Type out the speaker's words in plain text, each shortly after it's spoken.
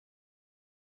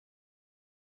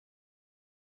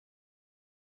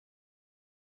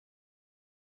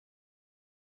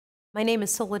My name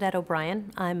is Soledad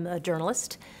O'Brien. I'm a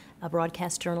journalist, a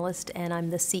broadcast journalist, and I'm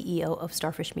the CEO of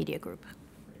Starfish Media Group.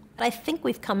 I think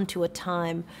we've come to a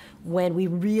time when we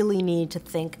really need to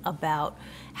think about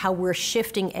how we're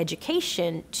shifting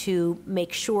education to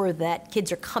make sure that kids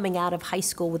are coming out of high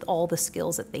school with all the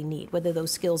skills that they need, whether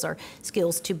those skills are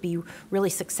skills to be really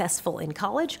successful in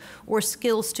college or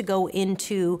skills to go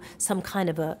into some kind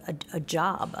of a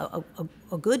job,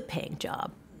 a good paying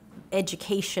job.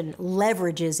 Education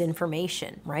leverages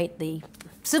information, right? The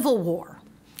Civil War.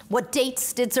 What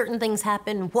dates did certain things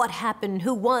happen? What happened?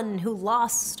 Who won? Who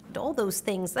lost? All those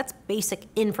things, that's basic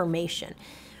information.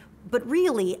 But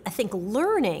really, I think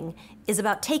learning is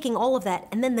about taking all of that,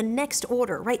 and then the next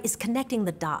order, right, is connecting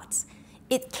the dots.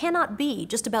 It cannot be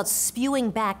just about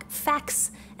spewing back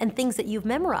facts and things that you've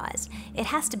memorized. It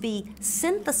has to be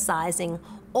synthesizing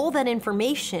all that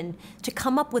information to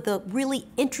come up with a really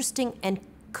interesting and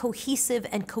cohesive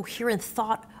and coherent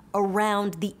thought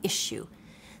around the issue.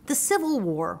 The Civil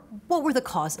War, what were the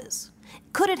causes?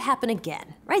 Could it happen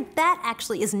again, right? That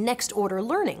actually is next order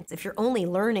learning. If you're only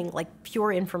learning like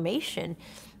pure information,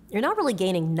 you're not really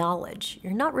gaining knowledge.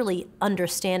 You're not really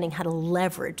understanding how to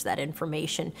leverage that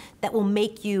information that will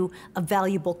make you a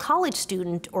valuable college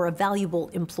student or a valuable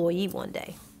employee one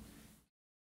day.